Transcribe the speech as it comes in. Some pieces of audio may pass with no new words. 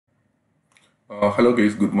Hello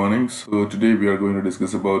guys, good morning. So today we are going to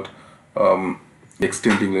discuss about um,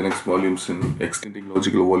 extending Linux volumes and extending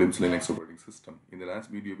logical volumes Linux operating system. In the last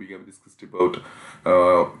video we have discussed about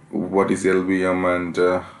what is LVM and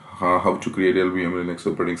how to create LVM Linux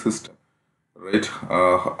operating system, right?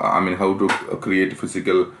 I mean how to create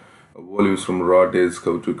physical volumes from raw disk,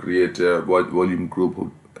 how to create a volume group,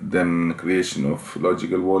 then creation of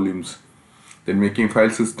logical volumes, then making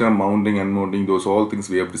file system, mounting, unmounting, those all things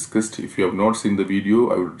we have discussed. If you have not seen the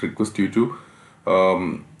video, I would request you to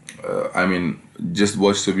just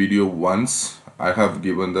watch the video once. I have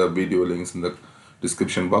given the video links in the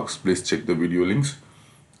description box. Please check the video links.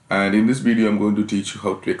 And in this video, I'm going to teach you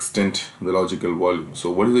how to extend the logical volume.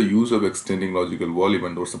 So what is the use of extending logical volume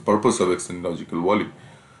and what's the purpose of extending logical volume?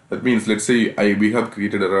 That means, let's say we have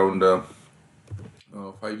created around 5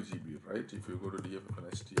 GB, right? If you go to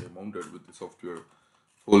DFFNHT, mounted with the software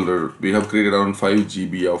folder, we have created around 5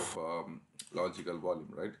 GB of logical volume,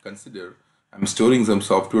 right? Consider I'm storing some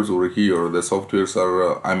softwares over here. The softwares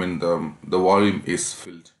are, the volume is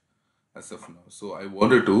filled as of now. So I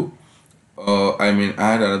wanted to,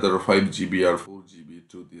 add another 5 GB or 4 GB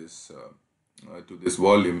to this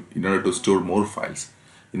volume in order to store more files.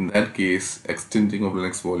 In that case, extending of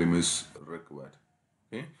Linux volume is required.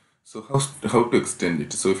 Okay, so how to extend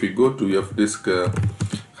it? So if you go to fdisk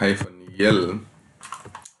 -l,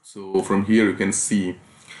 so from here you can see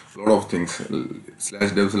a lot of things.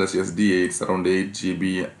 /dev/sda, it's around 8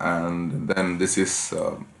 GB, and then this is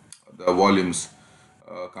the volumes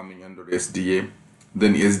coming under SDA,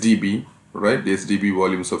 then SDB, right? The SDB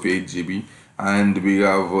volumes of 8 GB, and we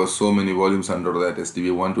have so many volumes under that.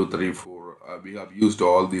 SDB 1, 2, 3, 4. We have used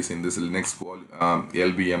all these in this Linux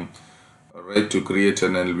LVM, right, to create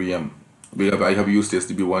an LVM. I have used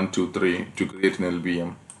SDB 1, 2, 3 to create an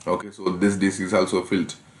LVM. Okay, so this disk is also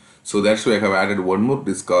filled. So that's why I have added one more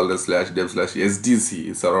disk called /dev/sdc.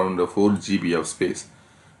 It's around 4 GB of space.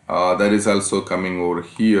 That is also coming over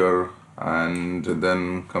here, and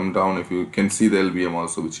then come down. If you can see the LVM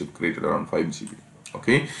also, which you've created around 5 GB.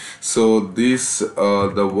 Okay, so this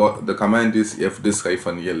the command is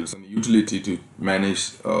fdisk-l. It's an utility to manage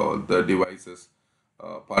the devices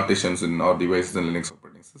partitions in our devices in Linux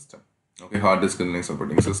operating system. Okay, hard disk in Linux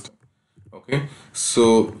operating system. Okay,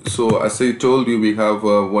 so as I told you, we have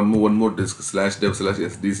one more disk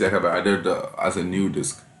 /dev/sdc. I have added as a new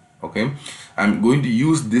disk. Okay, I'm going to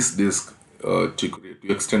use this disk to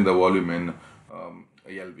extend the volume in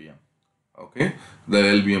LVM. Okay, the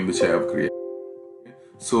LVM which I have created.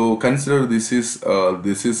 So consider this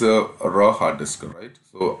is a raw hard disk, right?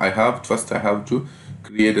 So I have to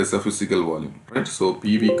create as a physical volume, right? So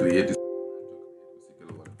pv create is physical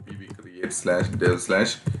volume. Pv create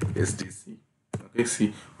 /dev/sdc. Okay,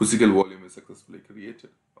 see, physical volume is successfully created.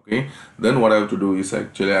 Okay, then what I have to do is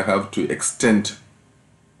actually I have to extend.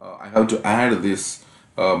 I have to add this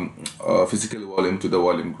physical volume to the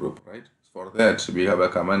volume group, right? For that we have a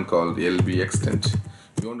command called lv-extend.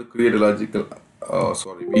 If you want to create a logical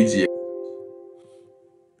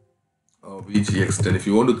VG extend. If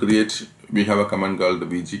you want to create, we have a command called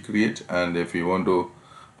VG create, and if you want to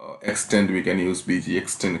extend, we can use VG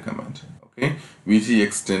extend command. Okay, VG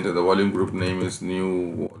extend, the volume group name is new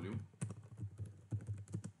volume,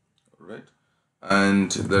 right?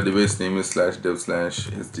 And the device name is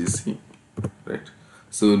 /dev/sdc, right?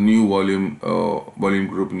 So new volume, volume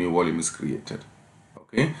group, new volume is created.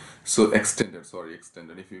 Okay, so extended.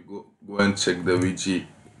 If you go and check the VG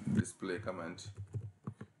display command,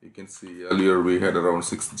 you can see earlier we had around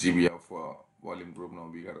 6 GB of volume group. Now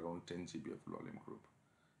we had around 10 GB of volume group.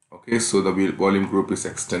 Okay, so the volume group is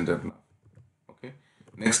extended now. Okay,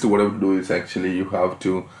 next what I would do is actually you have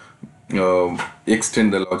to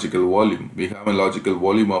extend the logical volume. We have a logical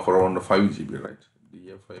volume of around 5 GB, right?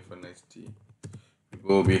 df-ht.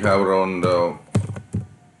 We have around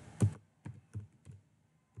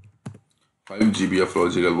 5 GB of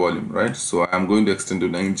logical volume, right? So I am going to extend to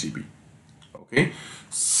 9 GB. Okay,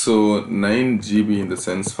 so 9 GB in the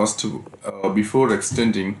sense, first before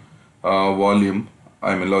extending volume,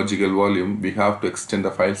 logical volume, we have to extend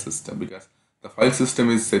the file system, because the file system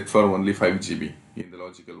is set for only 5 GB in the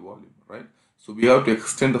logical volume, right? So we have to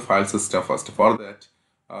extend the file system first. For that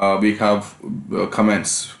we have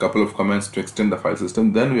couple of commands to extend the file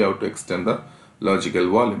system. Then we have to extend the logical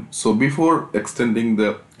volume. So before extending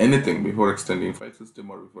before extending file system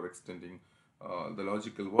or before extending the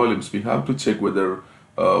logical volumes, we have to check whether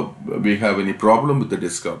we have any problem with the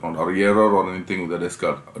disk or not, or error or anything with the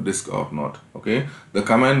disk or not. Okay, the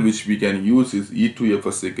command which we can use is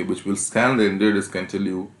e2fsek, which will scan the entire disk and tell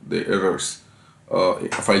you the errors,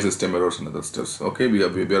 file system errors and other stuff. Okay, we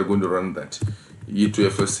are going to run that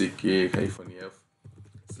e2fsck-f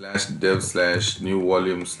 /dev/new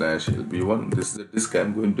volume /lb1. This is the disk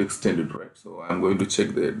I'm going to extend it, right? So I'm going to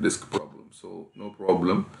check the disk problem. So no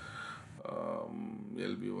problem.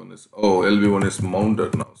 LV1 is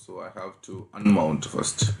mounted now, so I have to unmount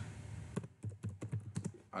first.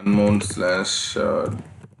 Unmount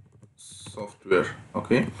 /software.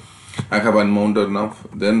 Okay, I have unmounted now.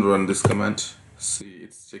 Then run this command. See,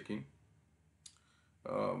 it's checking.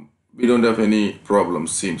 We don't have any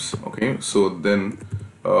problems, seems. Okay, so then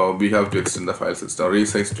we have to extend the file system.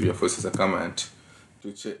 Resize to FS is a command to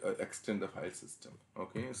extend the file system.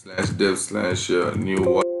 Okay, /dev/new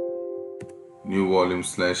volume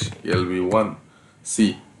 /lv1.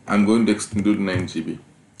 See, I'm going to extend to 9 GB.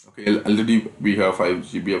 Okay, already we have 5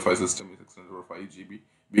 GB. A file system is extended for 5 GB.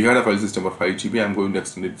 We had a file system of 5 GB. I'm going to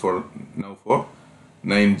extend it for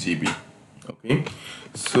 9 GB. Okay,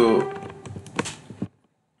 so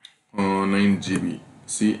 9 GB.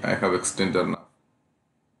 See, I have extended now.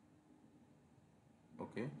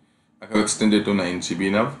 Okay, I have extended to 9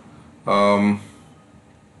 GB now.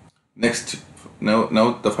 Next,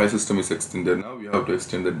 now the file system is extended. Now we have to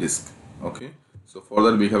extend the disk. Okay, so for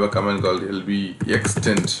that we have a command called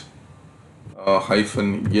lv-extend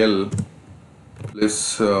 -l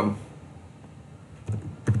plus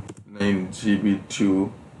 9 GB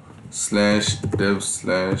to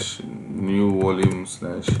 /dev/new volume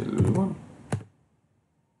 /lv1.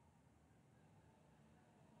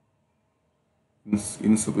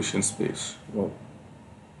 Insufficient space. Wow.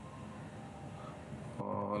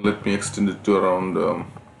 Let me extend it to around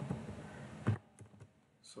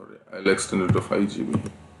sorry, I'll extend it to 5 GB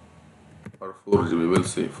or 4 GB. We'll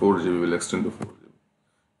say 4 GB. Will extend to 4 GB.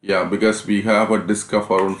 Yeah, because we have a disk of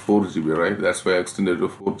around 4 GB, right? That's why I extended to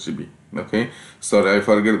 4 GB. Okay, sorry, I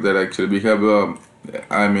forget that actually we have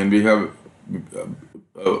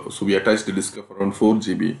so we attached the disk of around 4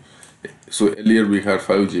 GB. So earlier we had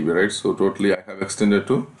 5 GB, right? So totally I have extended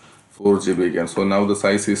to 4 GB again. So now the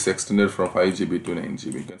size is extended from 5 GB to 9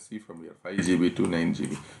 GB. You can see from here 5 GB to 9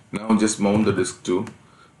 GB. Now just mount the disk to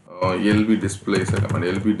LV display command.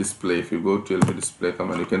 LV display. If you go to LV display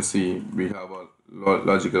command, you can see we have a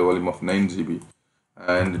logical volume of 9 GB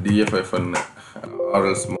and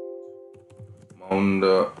df-rs mount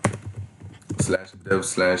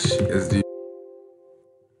 /dev/sd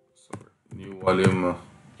new volume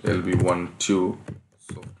lv1 2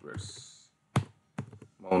 softwares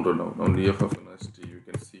mounted now on df-sd. You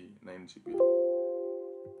can see 9 GB.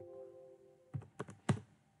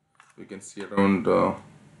 You can see around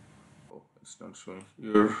it's not showing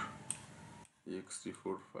here.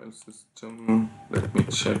 ext4 file system. Let me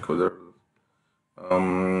check whether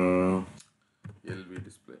LV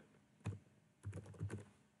display.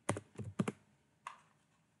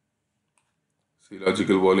 See,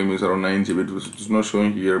 logical volume is around 9 GB. It's not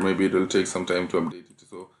showing here. Maybe it will take some time to update it.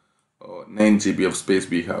 So 9 GB of space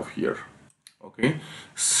we have here. Okay,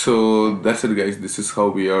 so that's it, guys. This is how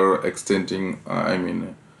we are extending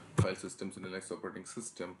file systems in the Linux operating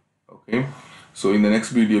system. Okay, so in the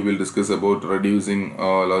next video we'll discuss about reducing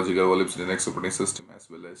logical volumes in the Linux operating system, as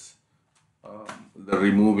well as the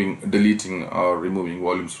deleting or removing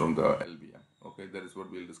volumes from the LVM. Okay, that is what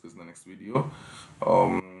we'll discuss in the next video.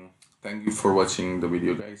 Thank you for watching the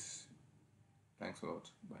video, guys. Thanks a lot.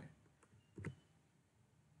 Bye.